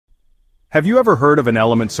Have you ever heard of an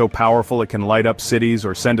element so powerful it can light up cities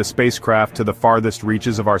or send a spacecraft to the farthest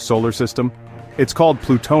reaches of our solar system? It's called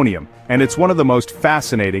plutonium, and it's one of the most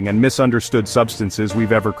fascinating and misunderstood substances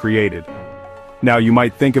we've ever created. Now, you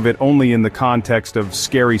might think of it only in the context of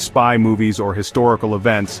scary spy movies or historical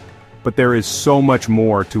events, but there is so much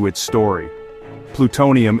more to its story.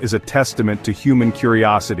 Plutonium is a testament to human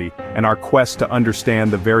curiosity and our quest to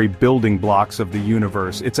understand the very building blocks of the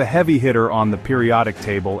universe. It's a heavy hitter on the periodic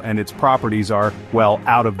table, and its properties are, well,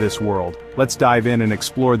 out of this world. Let's dive in and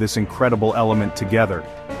explore this incredible element together.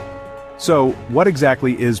 So, what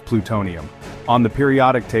exactly is plutonium? On the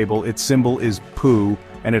periodic table, its symbol is Pu,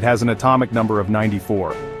 and it has an atomic number of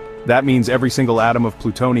 94. That means every single atom of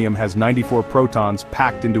plutonium has 94 protons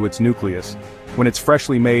packed into its nucleus. When it's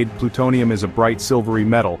freshly made, plutonium is a bright silvery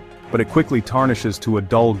metal, but it quickly tarnishes to a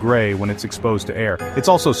dull gray when it's exposed to air. It's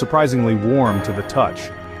also surprisingly warm to the touch.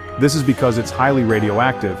 This is because it's highly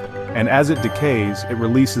radioactive, and as it decays, it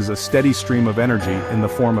releases a steady stream of energy in the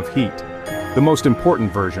form of heat. The most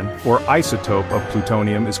important version, or isotope of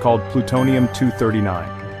plutonium, is called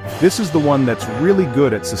plutonium-239. This is the one that's really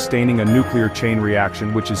good at sustaining a nuclear chain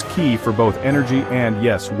reaction, which is key for both energy and,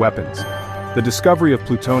 yes, weapons. The discovery of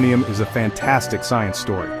plutonium is a fantastic science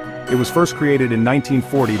story. It was first created in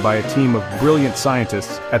 1940 by a team of brilliant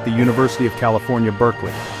scientists at the University of California,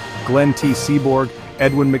 Berkeley. Glenn T. Seaborg,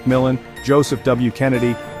 Edwin McMillan, Joseph W.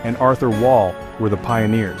 Kennedy, and Arthur Wall were the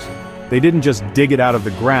pioneers. They didn't just dig it out of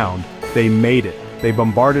the ground, they made it. They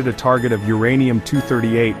bombarded a target of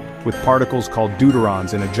uranium-238 with particles called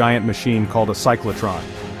deuterons in a giant machine called a cyclotron.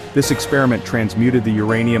 This experiment transmuted the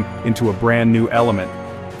uranium into a brand new element.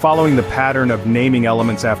 Following the pattern of naming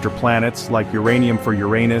elements after planets, like uranium for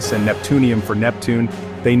Uranus and neptunium for Neptune,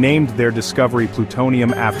 they named their discovery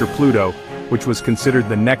plutonium after Pluto, which was considered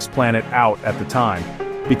the next planet out at the time.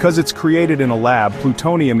 Because it's created in a lab,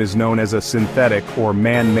 plutonium is known as a synthetic or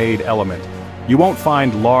man-made element. You won't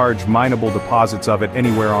find large, mineable deposits of it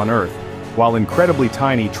anywhere on Earth. While incredibly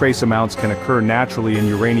tiny trace amounts can occur naturally in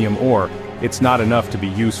uranium ore, it's not enough to be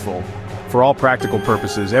useful. For all practical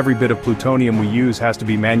purposes, every bit of plutonium we use has to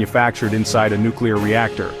be manufactured inside a nuclear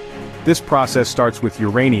reactor. This process starts with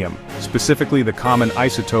uranium, specifically the common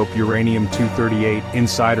isotope uranium-238.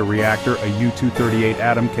 Inside a reactor, a U-238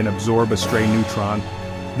 atom can absorb a stray neutron.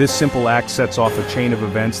 This simple act sets off a chain of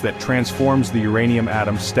events that transforms the uranium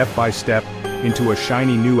atom step by step into a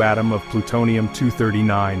shiny new atom of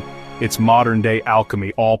plutonium-239. It's modern-day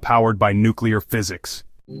alchemy, all powered by nuclear physics.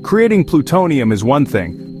 Creating plutonium is one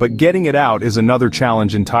thing, but getting it out is another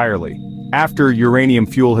challenge entirely. After uranium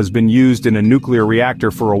fuel has been used in a nuclear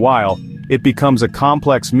reactor for a while, it becomes a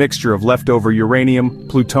complex mixture of leftover uranium,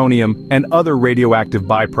 plutonium, and other radioactive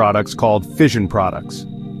byproducts called fission products.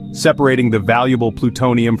 Separating the valuable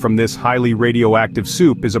plutonium from this highly radioactive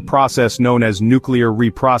soup is a process known as nuclear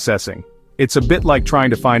reprocessing. It's a bit like trying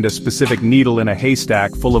to find a specific needle in a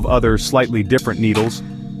haystack full of other slightly different needles,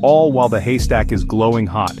 all while the haystack is glowing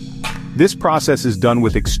hot. This process is done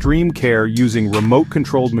with extreme care using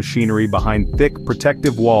remote-controlled machinery behind thick,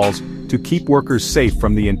 protective walls to keep workers safe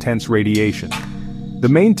from the intense radiation. The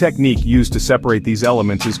main technique used to separate these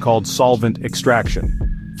elements is called solvent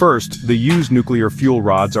extraction. First, the used nuclear fuel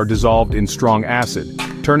rods are dissolved in strong acid,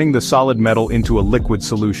 turning the solid metal into a liquid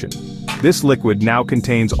solution. This liquid now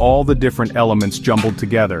contains all the different elements jumbled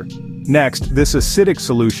together. Next, this acidic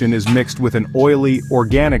solution is mixed with an oily,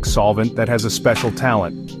 organic solvent that has a special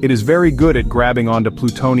talent. It is very good at grabbing onto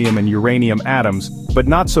plutonium and uranium atoms, but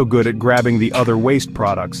not so good at grabbing the other waste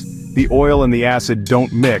products. The oil and the acid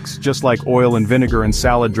don't mix, just like oil and vinegar in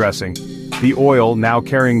salad dressing. The oil, now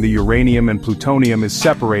carrying the uranium and plutonium, is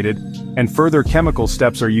separated, and further chemical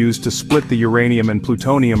steps are used to split the uranium and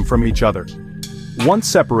plutonium from each other. Once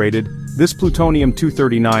separated, this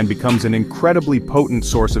plutonium-239 becomes an incredibly potent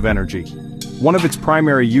source of energy. One of its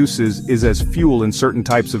primary uses is as fuel in certain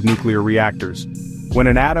types of nuclear reactors. When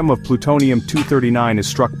an atom of plutonium-239 is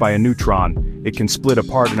struck by a neutron, it can split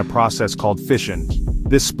apart in a process called fission.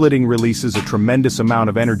 This splitting releases a tremendous amount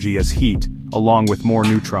of energy as heat, along with more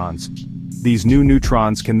neutrons. These new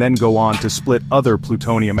neutrons can then go on to split other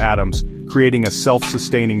plutonium atoms, creating a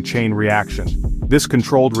self-sustaining chain reaction. This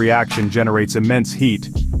controlled reaction generates immense heat,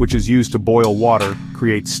 which is used to boil water,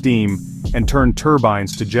 create steam, and turn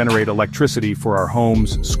turbines to generate electricity for our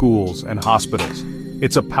homes, schools, and hospitals.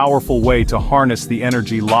 It's a powerful way to harness the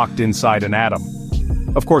energy locked inside an atom.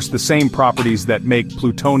 Of course, the same properties that make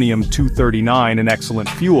plutonium-239 an excellent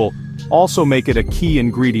fuel also make it a key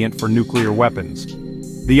ingredient for nuclear weapons.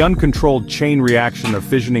 The uncontrolled chain reaction of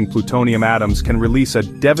fissioning plutonium atoms can release a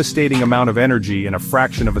devastating amount of energy in a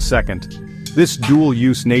fraction of a second. This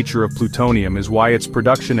dual-use nature of plutonium is why its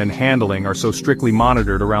production and handling are so strictly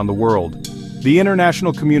monitored around the world. The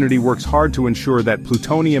international community works hard to ensure that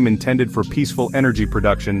plutonium intended for peaceful energy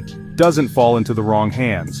production doesn't fall into the wrong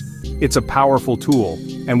hands. It's a powerful tool,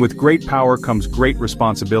 and with great power comes great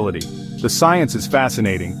responsibility. The science is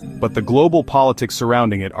fascinating, but the global politics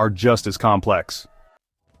surrounding it are just as complex.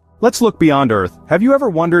 Let's look beyond Earth. Have you ever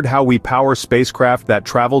wondered how we power spacecraft that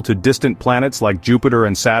travel to distant planets like Jupiter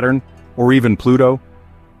and Saturn, or even Pluto?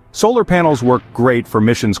 Solar panels work great for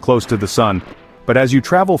missions close to the sun, but as you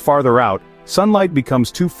travel farther out, sunlight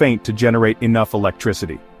becomes too faint to generate enough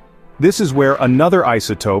electricity. This is where another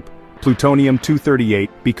isotope, plutonium-238,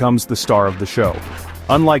 becomes the star of the show.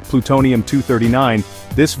 Unlike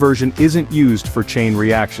plutonium-239, this version isn't used for chain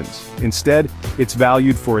reactions. Instead, it's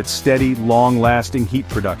valued for its steady, long-lasting heat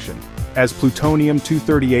production. As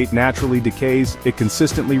plutonium-238 naturally decays, it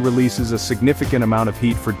consistently releases a significant amount of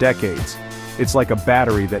heat for decades. It's like a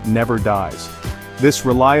battery that never dies. This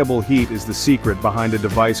reliable heat is the secret behind a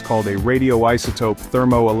device called a radioisotope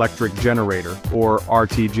thermoelectric generator, or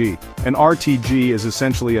RTG. An RTG is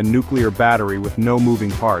essentially a nuclear battery with no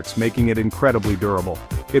moving parts, making it incredibly durable.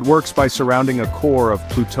 It works by surrounding a core of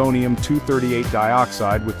plutonium-238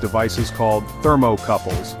 dioxide with devices called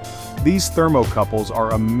thermocouples. These thermocouples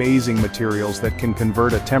are amazing materials that can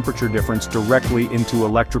convert a temperature difference directly into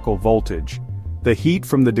electrical voltage. The heat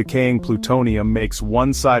from the decaying plutonium makes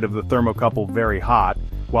one side of the thermocouple very hot,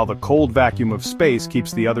 while the cold vacuum of space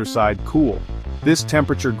keeps the other side cool. This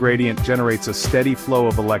temperature gradient generates a steady flow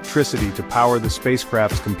of electricity to power the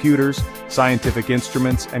spacecraft's computers, scientific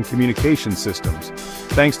instruments, and communication systems.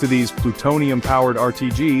 Thanks to these plutonium-powered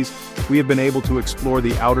RTGs, we have been able to explore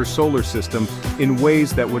the outer solar system in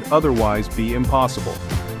ways that would otherwise be impossible.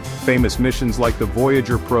 Famous missions like the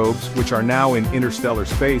Voyager probes, which are now in interstellar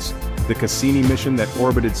space, the Cassini mission that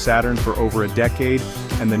orbited Saturn for over a decade,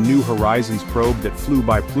 and the New Horizons probe that flew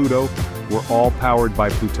by Pluto, were all powered by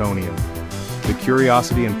plutonium. The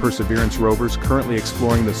Curiosity and Perseverance rovers currently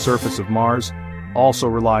exploring the surface of Mars also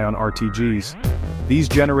rely on RTGs. These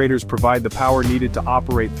generators provide the power needed to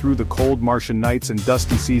operate through the cold Martian nights and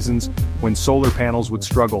dusty seasons when solar panels would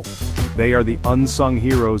struggle. They are the unsung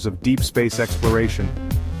heroes of deep space exploration.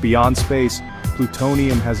 Beyond space,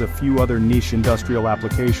 plutonium has a few other niche industrial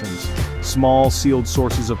applications. Small, sealed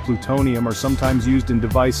sources of plutonium are sometimes used in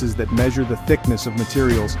devices that measure the thickness of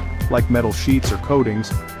materials, like metal sheets or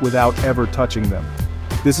coatings, without ever touching them.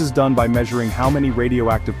 This is done by measuring how many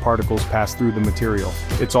radioactive particles pass through the material.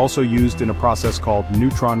 It's also used in a process called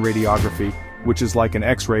neutron radiography, which is like an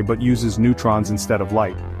X-ray but uses neutrons instead of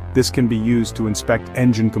light. This can be used to inspect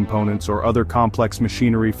engine components or other complex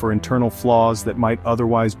machinery for internal flaws that might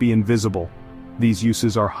otherwise be invisible. These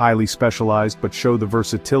uses are highly specialized but show the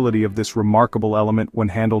versatility of this remarkable element when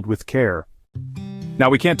handled with care. Now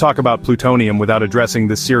we can't talk about plutonium without addressing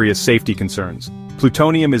the serious safety concerns.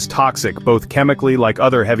 Plutonium is toxic both chemically like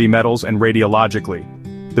other heavy metals and radiologically.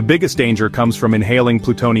 The biggest danger comes from inhaling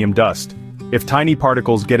plutonium dust. If tiny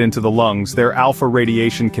particles get into the lungs, their alpha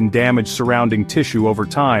radiation can damage surrounding tissue over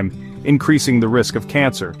time, increasing the risk of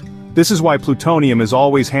cancer. This is why plutonium is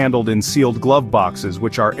always handled in sealed glove boxes,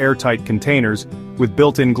 which are airtight containers with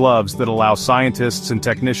built-in gloves that allow scientists and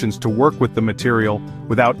technicians to work with the material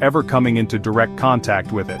without ever coming into direct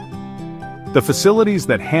contact with it. The facilities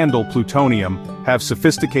that handle plutonium have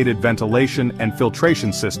sophisticated ventilation and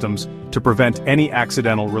filtration systems to prevent any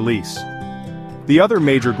accidental release. The other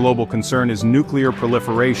major global concern is nuclear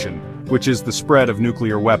proliferation, which is the spread of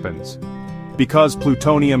nuclear weapons. Because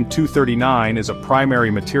plutonium-239 is a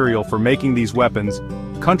primary material for making these weapons,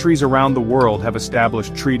 countries around the world have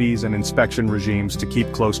established treaties and inspection regimes to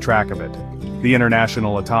keep close track of it. The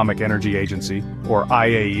International Atomic Energy Agency, or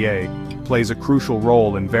IAEA, plays a crucial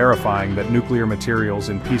role in verifying that nuclear materials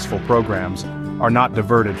in peaceful programs are not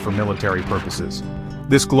diverted for military purposes.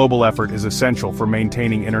 This global effort is essential for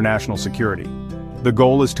maintaining international security. The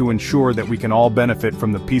goal is to ensure that we can all benefit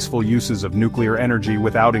from the peaceful uses of nuclear energy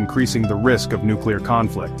without increasing the risk of nuclear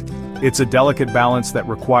conflict. It's a delicate balance that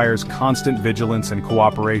requires constant vigilance and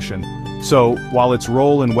cooperation. So, while its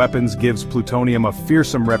role in weapons gives plutonium a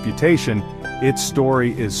fearsome reputation, its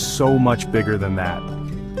story is so much bigger than that.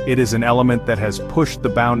 It is an element that has pushed the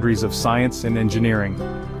boundaries of science and engineering.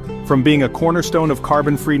 From being a cornerstone of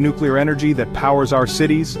carbon-free nuclear energy that powers our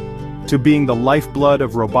cities, to being the lifeblood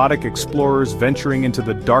of robotic explorers venturing into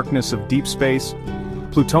the darkness of deep space,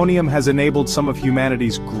 plutonium has enabled some of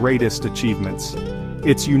humanity's greatest achievements.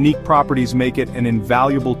 Its unique properties make it an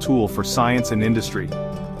invaluable tool for science and industry.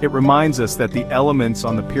 It reminds us that the elements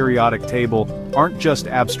on the periodic table aren't just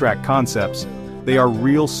abstract concepts, They are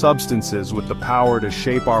real substances with the power to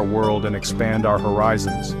shape our world and expand our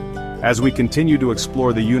horizons. As we continue to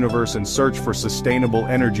explore the universe and search for sustainable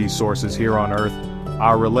energy sources here on Earth,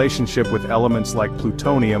 our relationship with elements like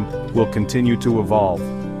plutonium will continue to evolve.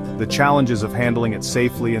 The challenges of handling it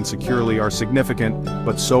safely and securely are significant,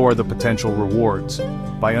 but so are the potential rewards.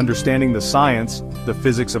 By understanding the science, the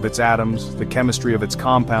physics of its atoms, the chemistry of its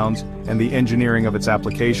compounds, and the engineering of its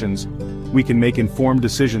applications, we can make informed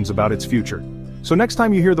decisions about its future. So next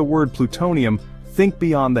time you hear the word plutonium, think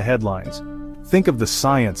beyond the headlines. Think of the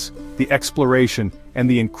science, the exploration, and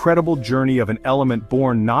the incredible journey of an element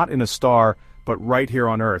born not in a star, but right here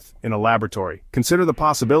on Earth, in a laboratory. Consider the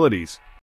possibilities.